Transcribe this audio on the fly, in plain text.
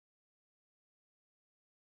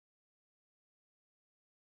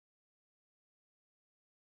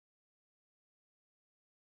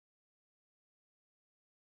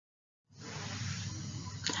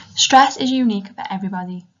Stress is unique for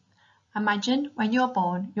everybody. Imagine when you're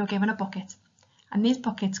born, you're given a bucket, and these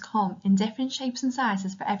buckets come in different shapes and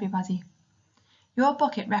sizes for everybody. Your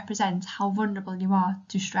bucket represents how vulnerable you are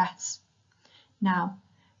to stress. Now,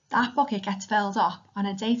 that bucket gets filled up on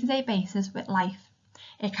a day-to-day basis with life.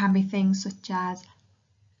 It can be things such as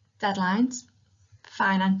deadlines,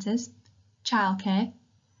 finances, childcare,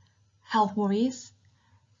 health worries,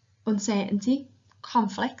 uncertainty,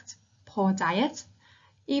 conflict, poor diet,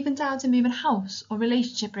 even down to moving house or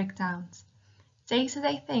relationship breakdowns.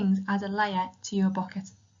 Day-to-day things add a layer to your bucket.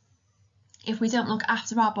 If we don't look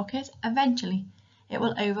after our bucket, eventually it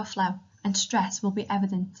will overflow and stress will be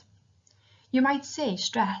evident. You might see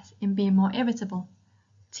stress in being more irritable,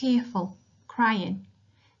 tearful, crying,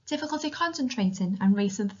 difficulty concentrating and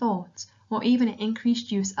racing thoughts, or even an increased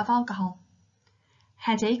use of alcohol.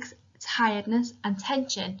 Headaches, tiredness and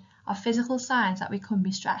tension are physical signs that we can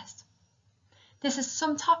be stressed. This is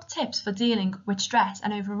some top tips for dealing with stress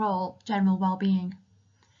and overall general well-being.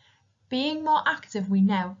 Being more active, we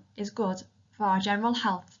know, is good for our general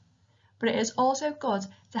health, but it is also good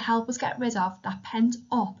to help us get rid of that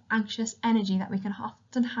pent-up anxious energy that we can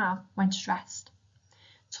often have when stressed.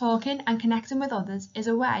 Talking and connecting with others is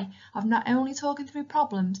a way of not only talking through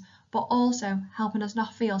problems, but also helping us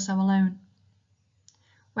not feel so alone.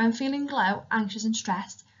 When feeling low, anxious and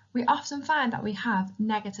stressed, we often find that we have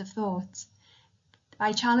negative thoughts.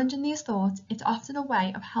 By challenging these thoughts, it's often a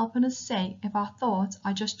way of helping us see if our thoughts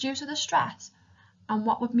are just due to the stress and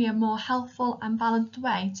what would be a more helpful and balanced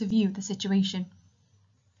way to view the situation.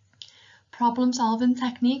 Problem-solving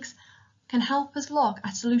techniques can help us look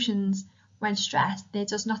at solutions when stressed there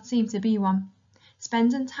does not seem to be one.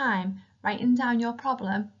 Spending time writing down your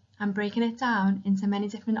problem and breaking it down into many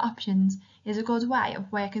different options is a good way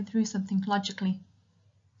of working through something logically.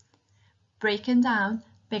 Breaking down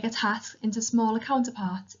bigger tasks into smaller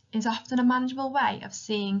counterparts is often a manageable way of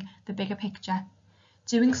seeing the bigger picture.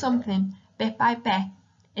 Doing something bit by bit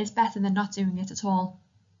is better than not doing it at all.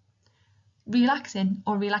 Relaxing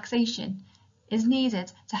or relaxation is needed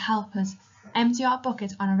to help us empty our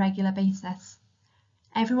bucket on a regular basis.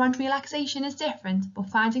 Everyone's relaxation is different,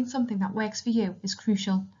 but finding something that works for you is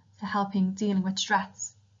crucial to helping dealing with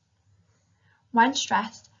stress. When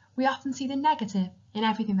stressed, we often see the negative in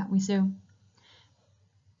everything that we do.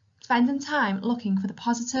 Spending time looking for the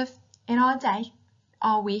positive in our day,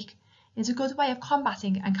 our week, is a good way of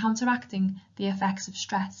combating and counteracting the effects of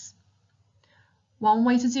stress. One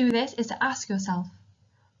way to do this is to ask yourself,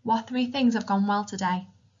 what 3 things have gone well today?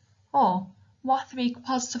 Or, what 3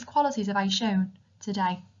 positive qualities have I shown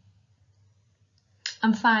today?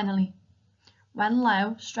 And finally, when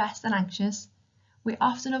low, stressed and anxious, we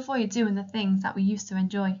often avoid doing the things that we used to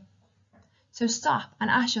enjoy. So stop and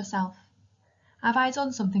ask yourself, have I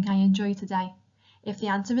done something I enjoy today? If the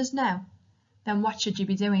answer is no, then what should you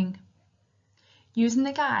be doing? Using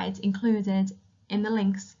the guides included in the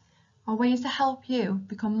links are ways to help you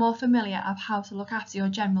become more familiar of how to look after your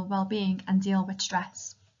general well-being and deal with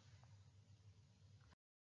stress.